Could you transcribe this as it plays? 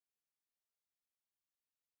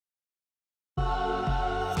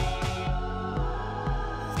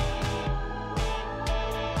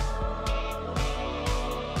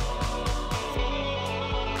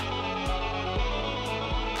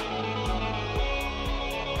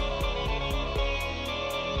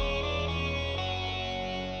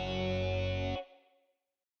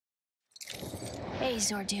Hey,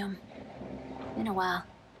 Zordoom. Been a while.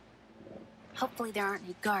 Hopefully there aren't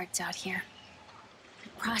any guards out here. The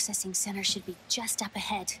processing center should be just up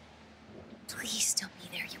ahead. Please still be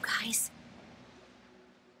there, you guys.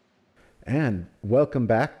 And welcome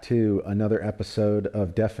back to another episode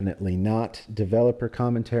of Definitely Not Developer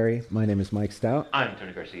Commentary. My name is Mike Stout. I'm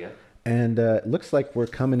Tony Garcia. And it looks like we're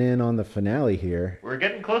coming in on the finale here. We're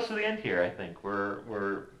getting close to the end here, I think. We're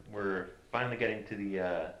finally getting to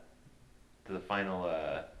the final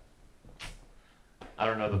I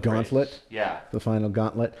don't know the gauntlet. phrase. Yeah. The final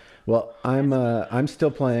gauntlet. Well, I'm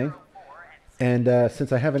still playing. And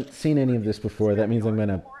since I haven't seen any of this before, that means I'm going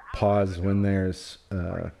to pause when there's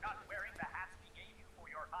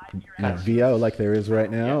VO like there is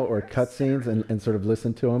right now, or cutscenes, and sort of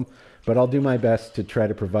listen to them. But I'll do my best to try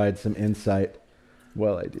to provide some insight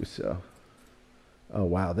while I do so. Oh,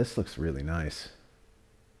 wow, this looks really nice.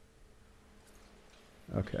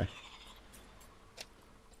 Okay.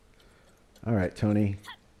 All right, Tony.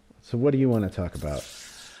 So what do you want to talk about?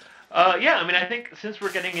 Yeah, I mean, I think since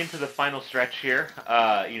we're getting into the final stretch here,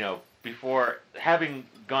 before having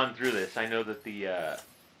gone through this, I know that the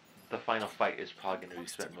final fight is probably going to be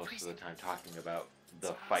spent most of the time talking about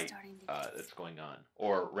the fight that's going on.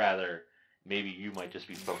 Or rather, maybe you might just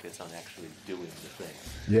be focused on actually doing the thing.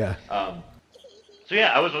 Yeah. So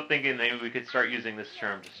yeah, I was thinking maybe we could start using this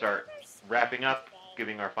term to start wrapping up,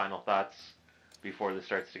 giving our final thoughts before this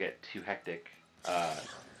starts to get too hectic.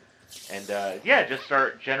 Just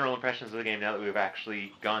start general impressions of the game now that we've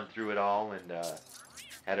actually gone through it all and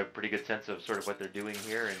had a pretty good sense of sort of what they're doing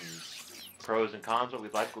here and pros and cons, what we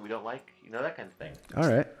like, what we don't like, that kind of thing. All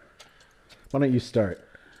right. Why don't you start,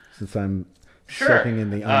 since I'm soaking in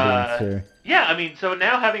the ambience here. Yeah, I mean, so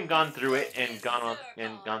now having gone through it and gone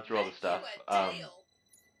through all the stuff,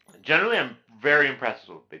 generally I'm very impressed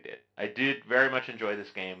with what they did. I did very much enjoy this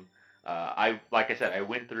game. Like I said, I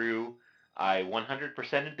went through, I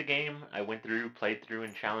 100%ed the game. I went through, played through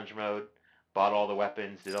in challenge mode, bought all the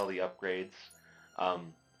weapons, did all the upgrades.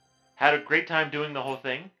 Had a great time doing the whole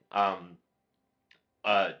thing.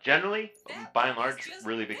 Generally, by and large,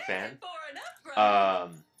 really big fan. I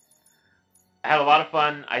had a lot of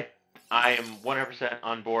fun. I am 100%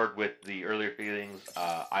 on board with the earlier feelings.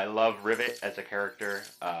 I love Rivet as a character.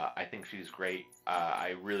 I think she's great.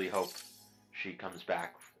 I really hope she comes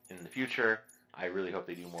back in the future. I really hope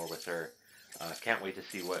they do more with her. Can't wait to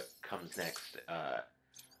see what comes next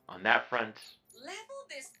on that front.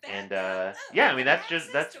 And I mean that's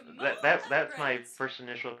my first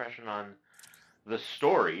initial impression on the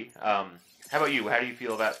story. How about you? How do you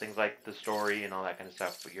feel about things like the story and all that kind of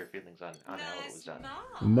stuff? What your feelings on how it was done?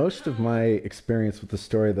 Most of my experience with the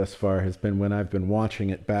story thus far has been when I've been watching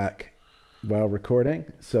it back while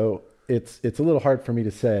recording. So it's a little hard for me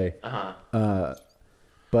to say.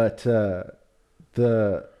 But from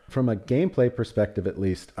a gameplay perspective, at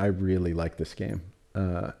least, I really like this game.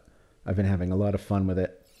 I've been having a lot of fun with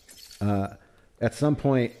it. At some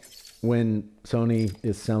point, when Sony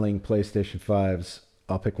is selling PlayStation 5s,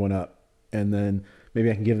 I'll pick one up. And then maybe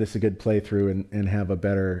I can give this a good playthrough and have a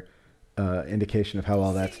better indication of how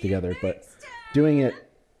all that's together. But doing it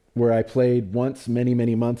where I played once many,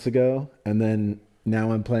 many months ago, and then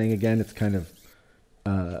now I'm playing again, it's kind of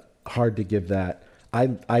hard to give that.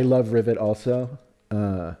 I love Rivet also.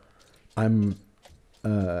 And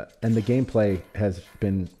the gameplay has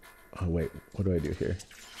been... Oh, wait. What do I do here?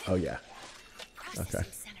 Oh, yeah. Okay.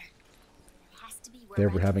 They're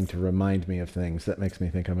having to remind me of things. That makes me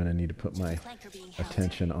think I'm going to need to put my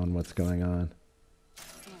attention on what's going on.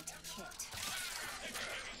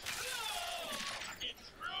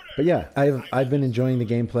 But yeah, I've been enjoying the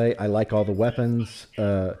gameplay. I like all the weapons.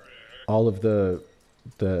 All of the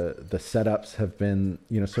setups have been,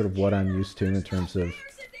 sort of what I'm used to in terms of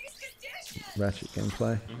Ratchet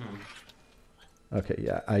gameplay. Okay,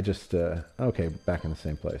 yeah, I just okay, back in the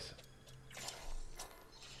same place.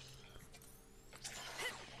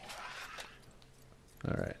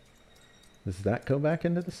 All right. Does that go back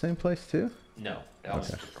into the same place too? No, that was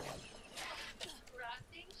a different one.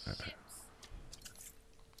 Okay.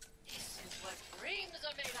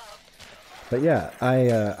 But yeah,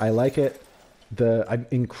 I like it. I'm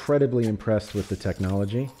incredibly impressed with the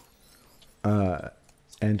technology,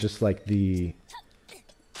 and just like the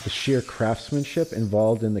sheer craftsmanship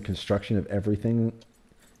involved in the construction of everything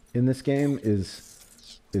in this game is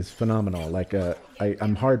phenomenal. Like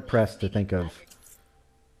I'm hard pressed to think of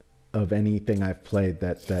anything I've played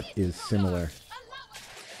that is similar.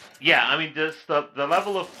 Yeah, I mean, just the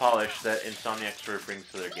level of polish that Insomniac sort of brings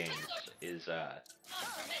to their games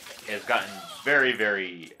has gotten very,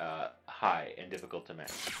 very high and difficult to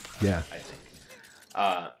match. Yeah, I think,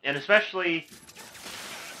 and especially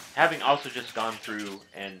having also just gone through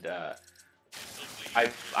and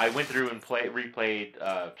I went through and replayed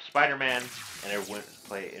Spider-Man, and I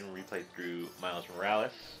replayed through Miles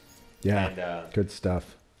Morales, Yeah, and good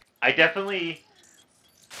stuff. I definitely,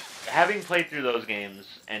 having played through those games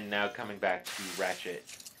and now coming back to Ratchet,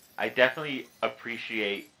 I definitely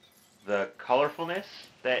appreciate the colorfulness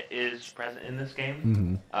that is present in this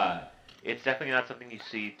game. Hmm. It's definitely not something you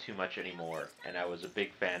see too much anymore, and I was a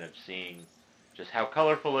big fan of seeing just how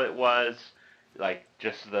colorful it was, like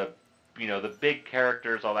just the big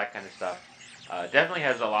characters, all that kind of stuff. Definitely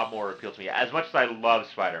has a lot more appeal to me. As much as I love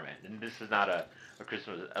Spider-Man, and this is not a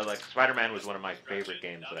Christmas, like Spider-Man was one of my favorite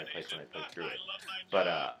games that I played when I played through it.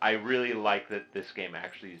 But I really like that this game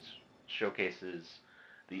actually showcases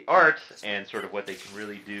the art and sort of what they can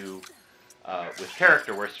really do with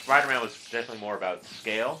character, where Spider-Man was definitely more about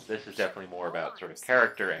scale. This is definitely more about sort of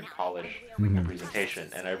character and polish and presentation,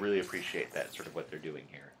 and I really appreciate that sort of what they're doing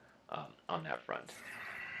here on that front.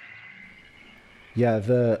 Yeah,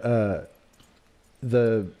 the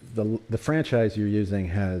franchise you're using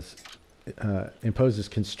has imposes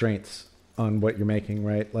constraints on what you're making,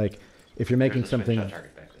 right? Like if you're making There's a something, swing shot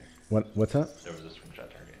target back there. what's up? There was a swing shot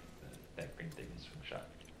target. That green thing is swing shot.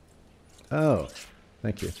 Oh,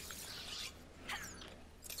 thank you.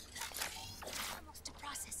 Almost to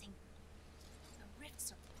processing. The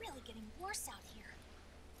rifts are really getting worse out here.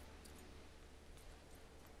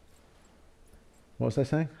 What was I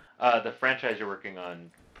saying? The franchise you're working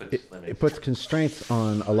on puts limits. It puts constraints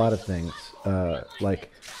on a lot of things,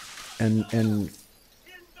 like, and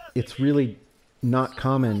it's really not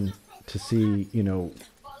common to see,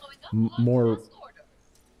 more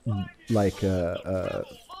like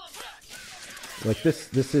this.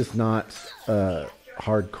 This is not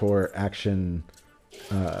hardcore action,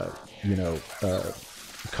 you know,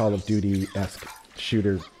 Call of Duty-esque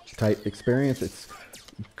shooter type experience. It's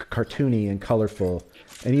cartoony and colorful,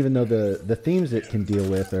 and even though the themes it can deal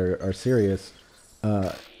with are serious,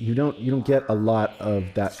 you don't get a lot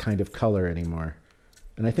of that kind of color anymore.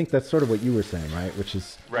 And I think that's sort of what you were saying, right? Which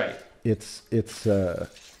is Right. it's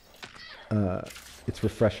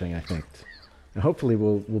refreshing, I think, and hopefully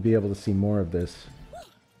we'll be able to see more of this.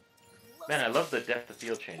 Man, I love the depth of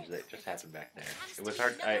field change that just happened back there. It was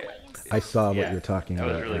hard. I saw what Yeah, you're talking that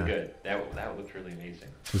about. was really yeah. good. That looked really amazing.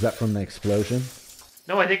 Was that from the explosion?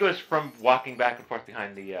 No, I think it was from walking back and forth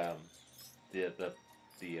behind the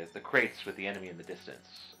crates with the enemy in the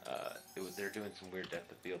distance. They're doing some weird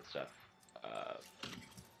depth of field stuff.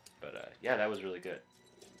 Yeah, that was really good.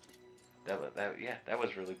 That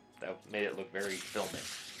was really, that made it look very filmic.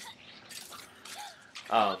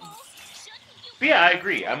 But yeah, I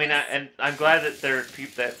agree. I mean, and I'm glad that there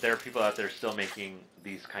are people out there still making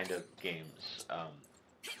these kind of games.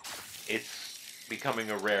 It's becoming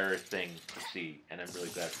a rare thing to see, and I'm really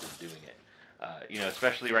glad that they're doing it.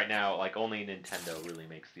 Especially right now, like only Nintendo really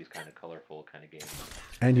makes these kind of colorful kind of games.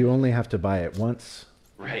 And you only have to buy it once,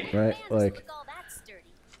 Right. right? Like,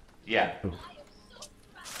 Yeah.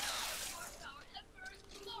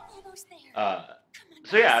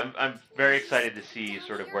 So yeah, I'm very excited to see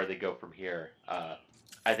sort of where they go from here.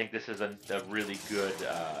 I think this is a really good.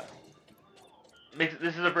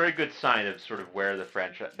 This is a very good sign of sort of where the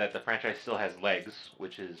franchise still has legs,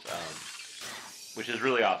 which is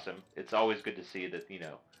really awesome. It's always good to see that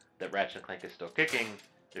that Ratchet and Clank is still kicking.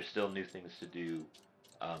 There's still new things to do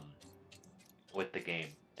with the game,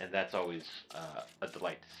 and that's always a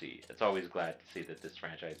delight to see. It's always glad to see that this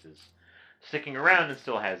franchise is sticking around and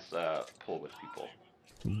still has pull with people.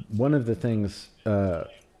 one of the things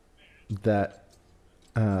that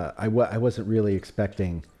I wasn't really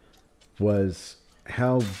expecting was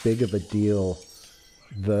how big of a deal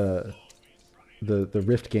the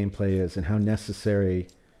Rift gameplay is, and how necessary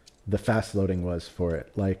the fast loading was for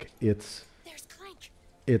it. Like it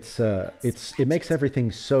makes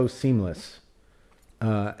everything so seamless,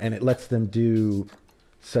 and it lets them do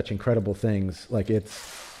such incredible things. Like the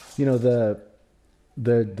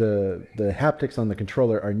haptics on the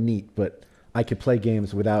controller are neat, but I could play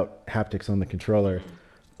games without haptics on the controller.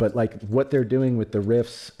 But like what they're doing with the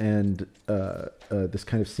riffs and this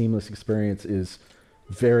kind of seamless experience is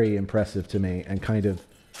very impressive to me, and kind of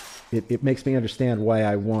it makes me understand why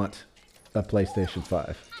I want a PlayStation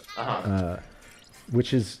 5,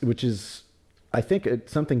 which is I think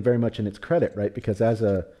it's something very much in its credit, right? Because as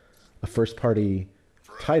a first party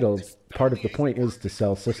title, part of the point is to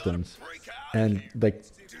sell systems, and like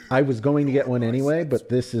I was going to get one anyway, but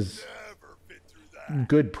this is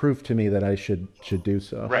good proof to me that I should do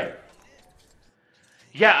so. Right.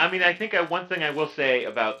 Yeah, I mean, I think one thing I will say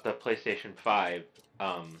about the PlayStation 5,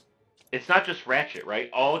 it's not just Ratchet, right?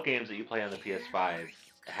 All games that you play on the PS5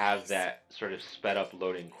 have that sort of sped up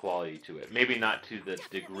loading quality to it. Maybe not to the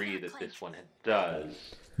degree that this one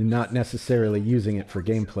does. You're not necessarily using it for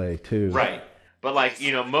gameplay too. Right. But like,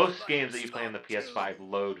 most games that you play on the PS5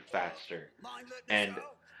 load faster. And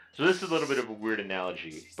so this is a little bit of a weird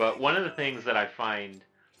analogy, but one of the things that I find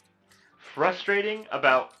frustrating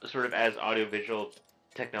about sort of as audiovisual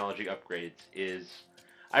technology upgrades is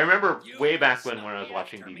I remember way back when I was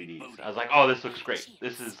watching DVDs, I was like, oh, this looks great.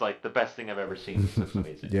 This is like the best thing I've ever seen. This looks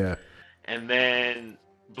amazing. Yeah. And then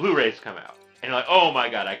Blu-rays come out. And you're like, oh my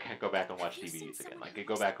god, I can't go back and watch DVDs again. Like, I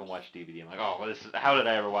go back and watch DVD. I'm like, oh, well, how did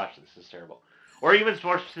I ever watch this? This is terrible. Or even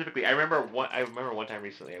more specifically, I remember one time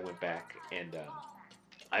recently I went back and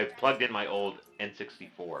I plugged in my old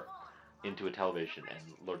N64 into a television and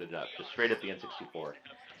loaded it up, just straight up the N64.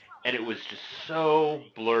 And it was just so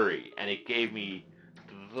blurry, and it gave me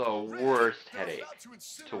the worst headache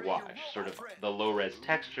to watch. Sort of the low-res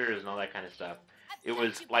textures and all that kind of stuff. It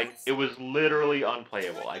was literally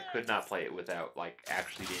unplayable. I could not play it without like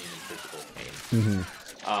actually being in physical pain.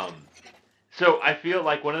 Mm-hmm. So I feel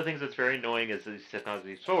like one of the things that's very annoying as these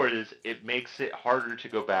technologies forward is it makes it harder to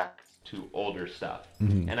go back to older stuff.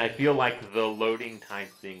 Mm-hmm. And I feel like the loading time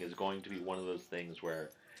thing is going to be one of those things where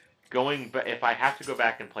if I have to go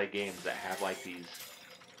back and play games that have like these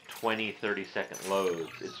 20, 30-second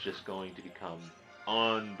loads, it's just going to become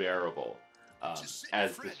unbearable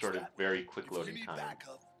as this sort of very quick loading time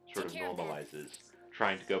sort of normalizes.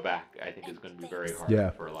 Trying to go back, I think, is going to be very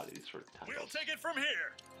hard for a lot of these sort of titles. We'll take it from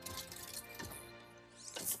here.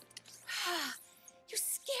 You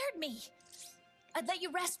scared me. I'd let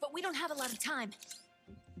you rest, but we don't have a lot of time.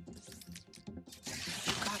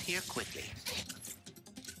 You got here quickly.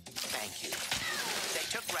 Thank you. They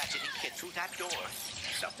took Ratchet and Kit through that door.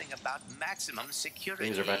 Something about maximum security.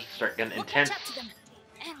 Things are about to start getting We'll intense. catch up to them.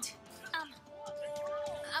 And,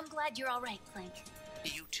 I'm glad you're all right, Clank.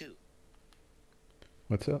 You too.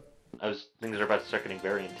 What's up? Things are about to start getting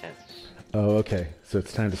very intense. Oh, okay. So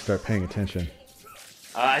it's time to start paying attention.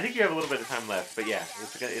 I think you have a little bit of time left, but yeah,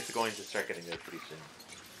 it's going to start getting there pretty soon.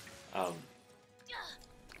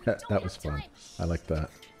 That was fun. I like that.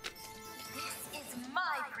 This is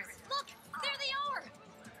my prison. Look, there they are.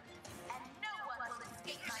 And no one will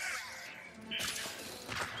escape my wrath.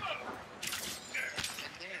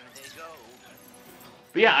 And there they go.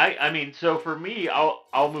 But yeah, I mean, so for me,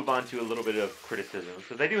 I'll move on to a little bit of criticism,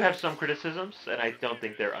 because I do have some criticisms, and I don't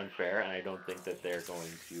think they're unfair, and I don't think that they're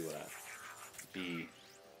going to be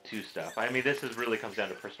too stuff. I mean, really comes down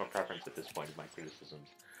to personal preference at this point of my criticisms.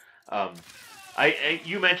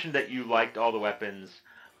 You mentioned that you liked all the weapons.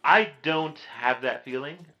 I don't have that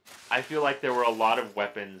feeling. I feel like there were a lot of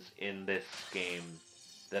weapons in this game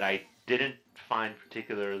that I didn't find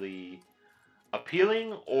particularly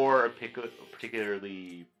appealing or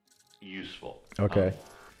particularly useful. Okay.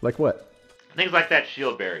 Like what? Things like that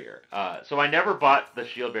shield barrier. So I never bought the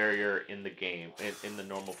shield barrier in the game, in the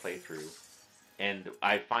normal playthrough. And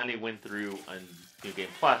I finally went through on New Game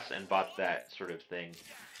Plus and bought that sort of thing.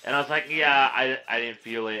 And I was like, yeah, I didn't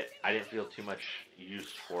feel it. I didn't feel too much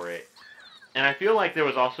use for it. And I feel like there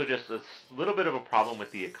was also just a little bit of a problem with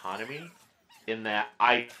the economy in that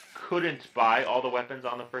I couldn't buy all the weapons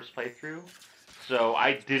on the first playthrough. So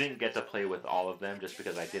I didn't get to play with all of them just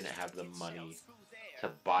because I didn't have the money to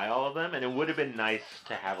buy all of them. And it would have been nice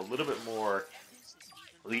to have a little bit more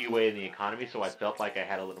leeway in the economy, so I felt like I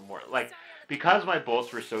had a little more... Because my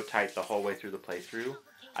bolts were so tight the whole way through the playthrough,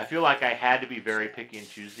 I feel like I had to be very picky and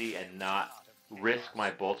choosy and not risk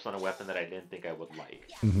my bolts on a weapon that I didn't think I would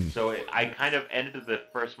like. Mm-hmm. So I kind of ended my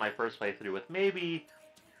first playthrough with maybe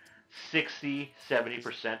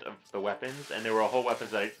 60-70% of the weapons, and there were a whole bunch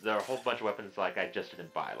of weapons like I just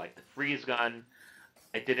didn't buy. Like the freeze gun,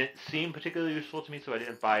 it didn't seem particularly useful to me, so I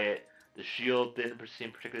didn't buy it. The shield didn't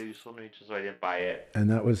seem particularly useful to me, so I didn't buy it. And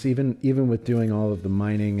that was even with doing all of the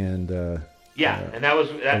mining and and that was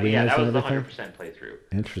the 100% playthrough.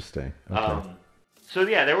 Interesting. Okay. So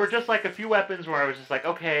yeah, there were just like a few weapons where I was just like,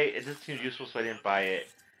 okay, this seems useful, so I didn't buy it.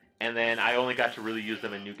 And then I only got to really use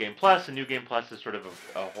them in New Game Plus, and New Game Plus is sort of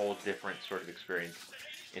a whole different sort of experience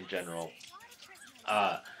in general.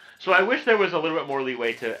 So I wish there was a little bit more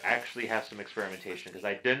leeway to actually have some experimentation, because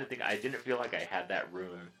I didn't feel like I had that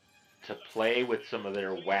room to play with some of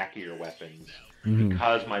their wackier weapons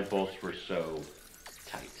because my bolts were so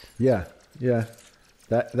tight. Yeah.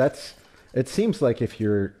 That's. It seems like if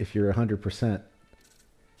you're 100%,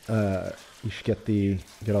 you should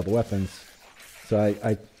get all the weapons. So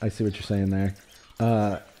I see what you're saying there.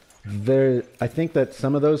 I think that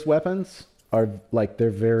some of those weapons are they're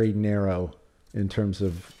very narrow in terms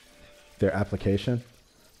of their application.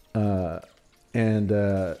 and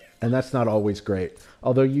that's not always great.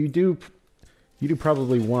 Although you do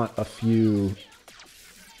probably want a few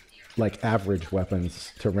like average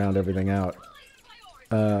weapons to round everything out.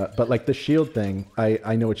 But like the shield thing,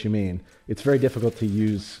 I know what you mean. It's very difficult to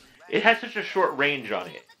use. It had such a short range on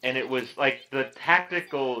it, and it was like the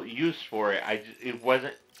tactical use for it. It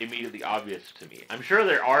wasn't immediately obvious to me. I'm sure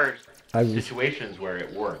there are situations where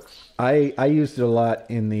it works. I used it a lot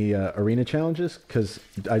in the arena challenges because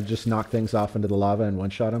I just knocked things off into the lava and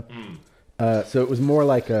one-shot them. So it was more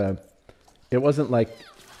like it wasn't like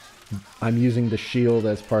I'm using the shield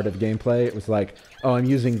as part of gameplay. It was like, oh, I'm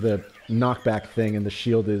using the knockback thing, and the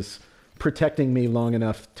shield is protecting me long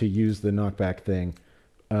enough to use the knockback thing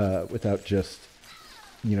without just,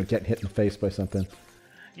 getting hit in the face by something.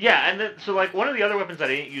 Yeah, and then, so like one of the other weapons that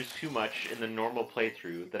I didn't use too much in the normal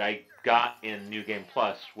playthrough that I got in New Game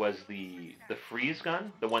Plus was the freeze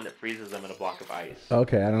gun, the one that freezes them in a block of ice.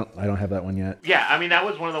 Okay, I don't have that one yet. Yeah, I mean that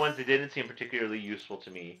was one of the ones that didn't seem particularly useful to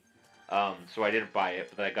me, so I didn't buy it,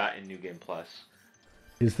 but that I got in New Game Plus.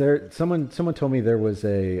 Is there someone told me there was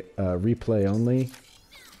a replay only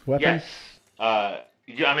weapon? Yes. I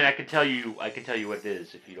mean I can tell you what it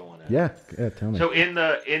is if you don't want to. Yeah, tell me. So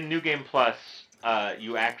in New Game Plus,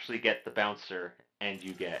 you actually get the bouncer and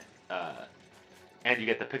you get the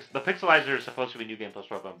pixelizer is supposed to be New Game Plus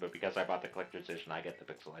weapon, but because I bought the collector's edition, I get the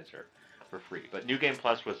pixelizer for free. But New Game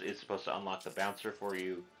Plus is supposed to unlock the bouncer for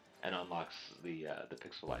you and unlocks the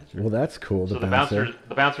pixelizer. Well, that's cool. So the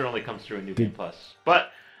bouncer only comes through in New Game Plus.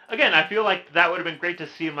 But again, I feel like that would have been great to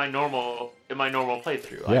see in my normal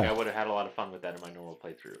playthrough. Like I would have had a lot of fun with that in my normal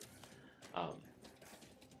playthrough.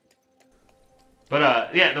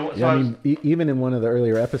 Even in one of the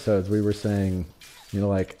earlier episodes, we were saying,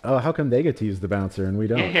 like, oh, how come they get to use the bouncer and we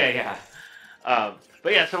don't? Yeah.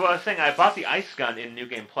 But yeah, so what I was saying, I bought the ice gun in New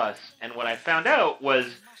Game Plus, and what I found out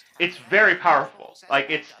was it's very powerful. Like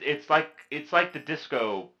it's like the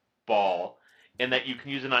disco ball in that you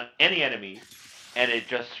can use it on any enemy, and it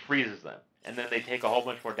just freezes them, and then they take a whole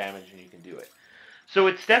bunch more damage, and you can do it. So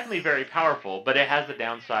it's definitely very powerful, but it has the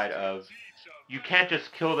downside of you can't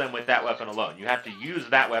just kill them with that weapon alone. You have to use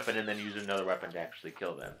that weapon and then use another weapon to actually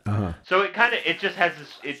kill them. Uh-huh. So it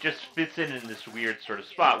just fits in this weird sort of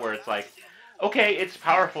spot where it's like, okay, it's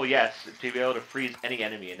powerful, yes, to be able to freeze any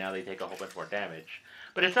enemy, and now they take a whole bunch more damage.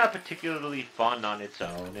 But it's not particularly fun on its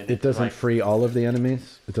own. And it doesn't free all of the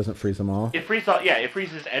enemies? It doesn't freeze them all? It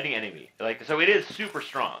freezes any enemy. So it is super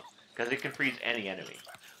strong, because it can freeze any enemy.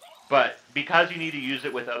 But because you need to use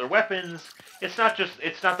it with other weapons, it's not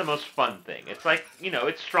the most fun thing. It's like,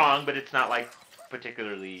 it's strong, but it's not like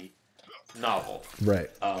particularly novel. Right.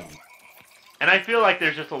 And I feel like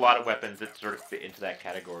there's just a lot of weapons that sort of fit into that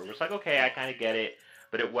category. Where it's like, okay, I kind of get it,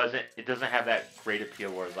 but it doesn't have that great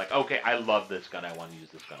appeal where it's like, okay, I love this gun, I want to use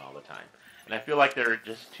this gun all the time. And I feel like there are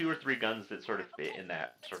just 2 or 3 guns that sort of fit in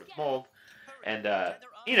that sort of mold. And,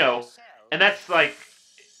 and that's like,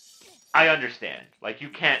 I understand. Like, you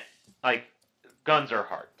can't, like, guns are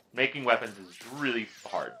hard. Making weapons is really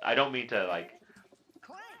hard. I don't mean to, like,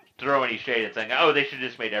 throw any shade at saying, oh, they should have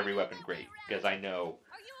just made every weapon great, because I know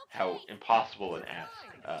how impossible an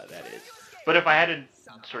ask that is. But if I had to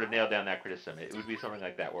sort of nail down that criticism, it would be something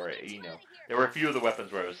like that, where, there were a few of the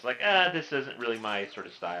weapons where it was like, this isn't really my sort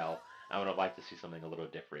of style. I would have liked to see something a little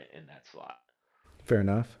different in that slot. Fair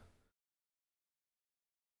enough.